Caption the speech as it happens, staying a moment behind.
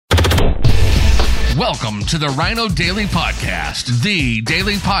Welcome to the Rhino Daily Podcast, the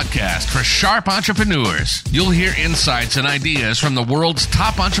daily podcast for sharp entrepreneurs. You'll hear insights and ideas from the world's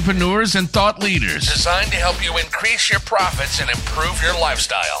top entrepreneurs and thought leaders, designed to help you increase your profits and improve your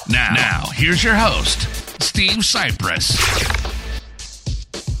lifestyle. Now, here's your host, Steve Sipress.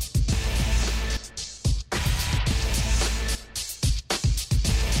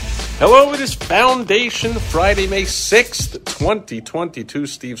 Hello, it is Foundation Friday, May 6th, 2022.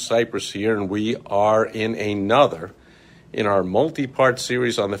 Steve Sipress here, and we are in our multi-part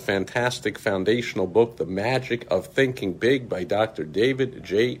series on the fantastic foundational book, The Magic of Thinking Big by Dr. David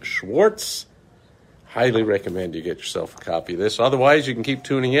J. Schwartz. Highly recommend you get yourself a copy of this. Otherwise, you can keep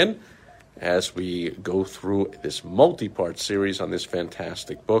tuning in as we go through this multi-part series on this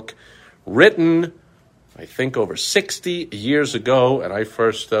fantastic book, written I think over 60 years ago, and I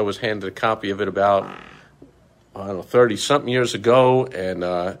first was handed a copy of it about, 30-something years ago,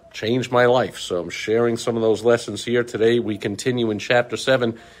 and changed my life. So I'm sharing some of those lessons here today. We continue in Chapter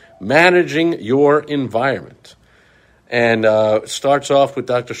 7, Managing Your Environment. And it starts off with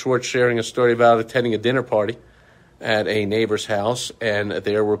Dr. Schwartz sharing a story about attending a dinner party at a neighbor's house, and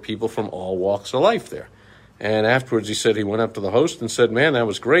there were people from all walks of life there. And afterwards he said he went up to the host and said, "Man, that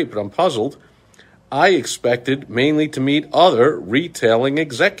was great, but I'm puzzled. I expected mainly to meet other retailing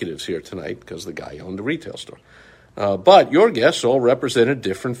executives here tonight," because the guy owned a retail store. "But your guests all represented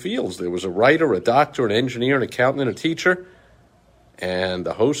different fields. There was a writer, a doctor, an engineer, an accountant, and a teacher." And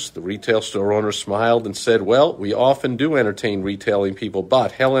the host, the retail store owner, smiled and said, "Well, we often do entertain retailing people,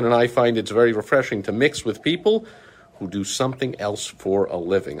 but Helen and I find it's very refreshing to mix with people who do something else for a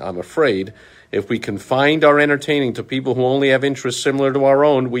living. I'm afraid if we confined our entertaining to people who only have interests similar to our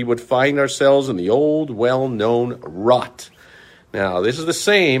own, we would find ourselves in the old, well-known rut." Now, this is the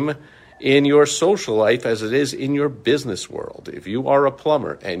same in your social life as it is in your business world. If you are a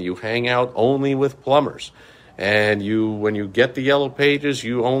plumber and you hang out only with plumbers, and when you get the yellow pages,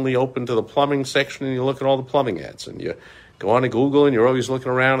 you only open to the plumbing section and you look at all the plumbing ads, and you go on to Google and you're always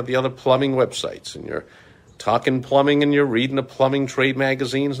looking around at the other plumbing websites, and you're talking plumbing and you're reading the plumbing trade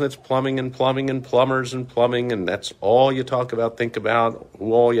magazines, and it's plumbing and plumbing and plumbers and plumbing, and that's all you talk about, think about,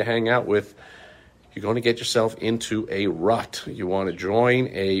 who all you hang out with, you're going to get yourself into a rut. You want to join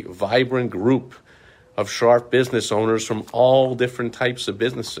a vibrant group of sharp business owners from all different types of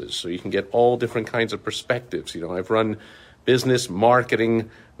businesses so you can get all different kinds of perspectives. I've run business marketing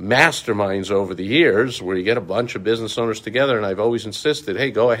masterminds over the years where you get a bunch of business owners together, and I've always insisted,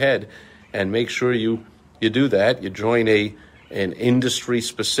 hey, go ahead and make sure you do that. You join an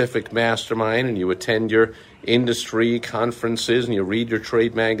industry-specific mastermind, and you attend your industry conferences, and you read your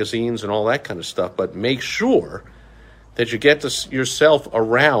trade magazines and all that kind of stuff. But make sure that you get yourself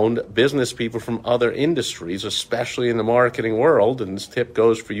around business people from other industries, especially in the marketing world. And this tip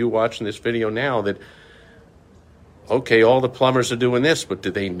goes for you watching this video now that, okay, all the plumbers are doing this, but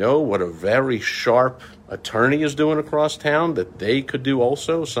do they know what a very sharp attorney is doing across town that they could do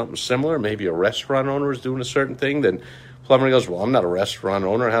also something similar? Maybe a restaurant owner is doing a certain thing. Then plumber goes, well, I'm not a restaurant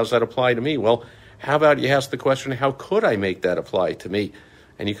owner. How does that apply to me? Well, how about you ask the question, how could I make that apply to me?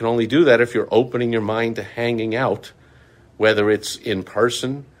 And you can only do that if you're opening your mind to hanging out, whether it's in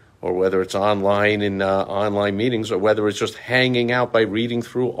person or whether it's online in online meetings, or whether it's just hanging out by reading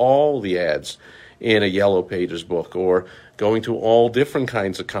through all the ads in a Yellow Pages book, or going to all different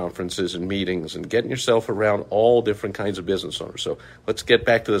kinds of conferences and meetings and getting yourself around all different kinds of business owners. So let's get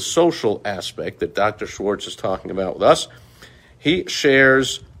back to the social aspect that Dr. Schwartz is talking about with us. He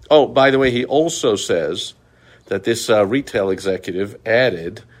shares, by the way, he also says that this retail executive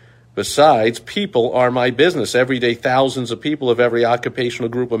added, besides, people are my business. Every day, thousands of people of every occupational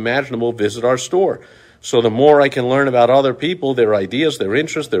group imaginable visit our store. So the more I can learn about other people, their ideas, their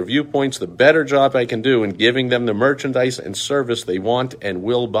interests, their viewpoints, the better job I can do in giving them the merchandise and service they want and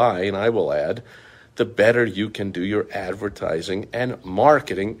will buy. And I will add, the better you can do your advertising and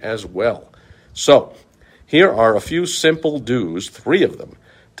marketing as well. So here are a few simple do's, 3 of them,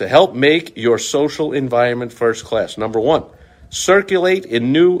 to help make your social environment first class. Number 1, circulate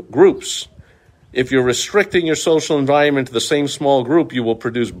in new groups. If you're restricting your social environment to the same small group, you will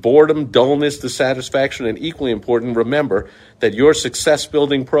produce boredom, dullness, dissatisfaction, and equally important, remember that your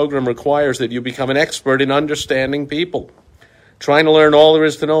success-building program requires that you become an expert in understanding people. Trying to learn all there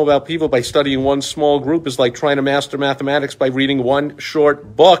is to know about people by studying one small group is like trying to master mathematics by reading one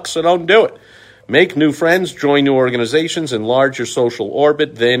short book, so don't do it. Make new friends, join new organizations, enlarge your social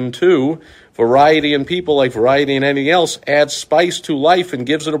orbit. Then, 2, variety in people, like variety in anything else, adds spice to life and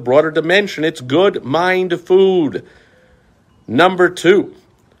gives it a broader dimension. It's good mind food. Number 2,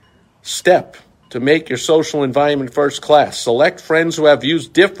 step to make your social environment first class. Select friends who have views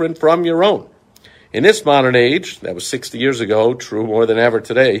different from your own. In this modern age, that was 60 years ago, true more than ever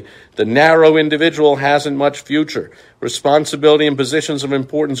today, the narrow individual hasn't much future. Responsibility and positions of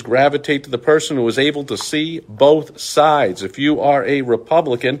importance gravitate to the person who is able to see both sides. If you are a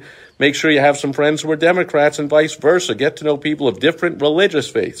Republican, make sure you have some friends who are Democrats and vice versa. Get to know people of different religious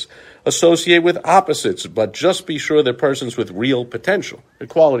faiths. Associate with opposites, but just be sure they're persons with real potential. They're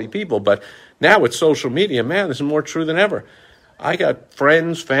quality people, but now with social media, man, this is more true than ever. I got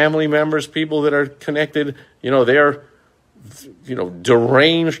friends, family members, people that are connected, they're,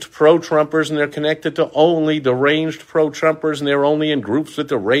 deranged pro-Trumpers, and they're connected to only deranged pro-Trumpers, and they're only in groups with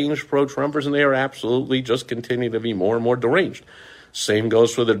deranged pro-Trumpers, and they are absolutely just continue to be more and more deranged. Same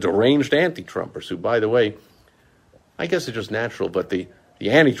goes for the deranged anti-Trumpers, who, by the way, I guess it's just natural, but the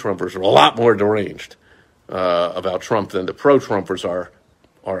anti-Trumpers are a lot more deranged about Trump than the pro-Trumpers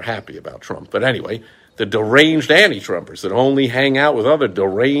are happy about Trump. But anyway, the deranged anti-Trumpers that only hang out with other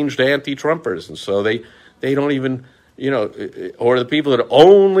deranged anti-Trumpers. And so they don't even, or the people that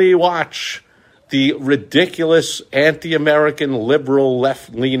only watch the ridiculous anti-American, liberal,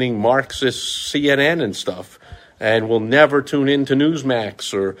 left-leaning Marxist CNN and stuff, and will never tune into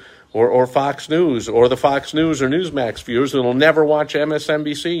Newsmax or Fox News, or the Fox News or Newsmax viewers that will never watch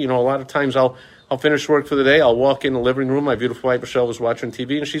MSNBC. A lot of times I'll finish work for the day. I'll walk in the living room. My beautiful wife, Michelle, was watching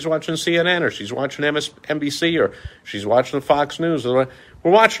TV, and she's watching CNN, or she's watching MSNBC, or she's watching Fox News. We're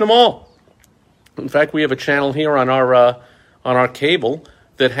watching them all. In fact, we have a channel here on our cable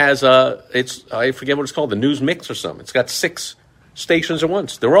that has I forget what it's called, the News Mix or something. It's got 6 stations at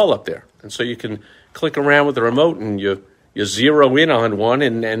once. They're all up there, and so you can click around with the remote and you zero in on one,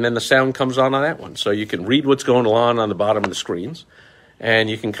 and then the sound comes on that one. So you can read what's going on the bottom of the screens.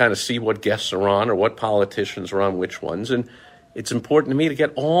 And you can kind of see what guests are on or what politicians are on which ones. And it's important to me to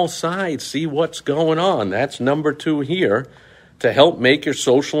get all sides, see what's going on. That's number 2 here, to help make your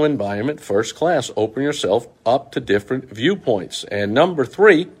social environment first class. Open yourself up to different viewpoints. And number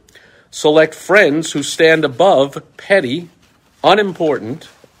 3, select friends who stand above petty, unimportant,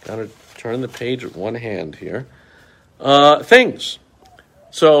 got to turn the page with one hand here, things.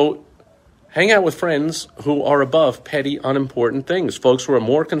 So hang out with friends who are above petty, unimportant things. Folks who are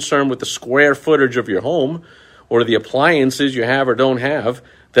more concerned with the square footage of your home or the appliances you have or don't have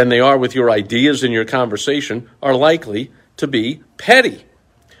than they are with your ideas in your conversation are likely to be petty.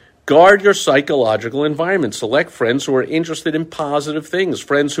 Guard your psychological environment. Select friends who are interested in positive things,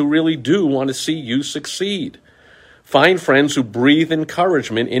 friends who really do want to see you succeed. Find friends who breathe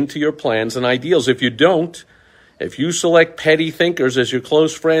encouragement into your plans and ideals. If you select petty thinkers as your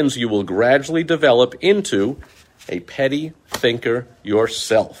close friends, you will gradually develop into a petty thinker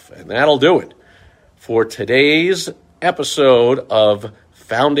yourself. And that'll do it for today's episode of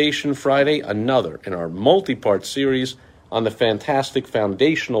Foundation Friday, another in our multi-part series on the fantastic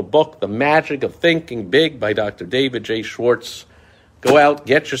foundational book, The Magic of Thinking Big by Dr. David J. Schwartz. Go out,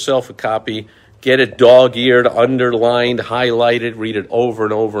 get yourself a copy. Get it dog-eared, underlined, highlighted, read it over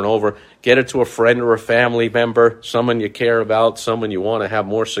and over and over. Get it to a friend or a family member, someone you care about, someone you want to have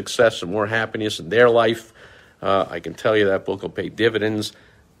more success and more happiness in their life. I can tell you that book will pay dividends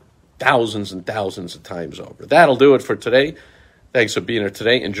thousands and thousands of times over. That'll do it for today. Thanks for being here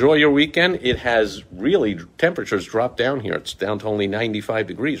today. Enjoy your weekend. It has really, temperatures dropped down here. It's down to only 95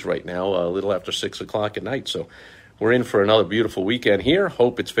 degrees right now, a little after 6 o'clock at night. So we're in for another beautiful weekend here.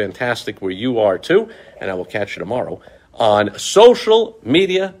 Hope it's fantastic where you are, too. And I will catch you tomorrow on Social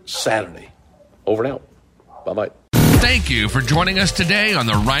Media Saturday. Over and out. Bye-bye. Thank you for joining us today on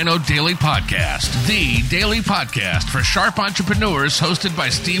the Rhino Daily Podcast, the daily podcast for sharp entrepreneurs hosted by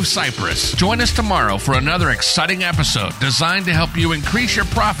Steve Sipress. Join us tomorrow for another exciting episode designed to help you increase your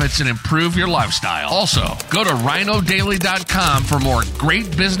profits and improve your lifestyle. Also, go to rhinodaily.com for more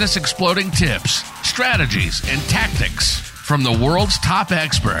great business exploding tips, strategies, and tactics from the world's top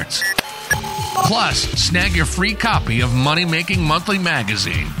experts. Plus, snag your free copy of Money Making Monthly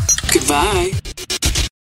magazine. Goodbye.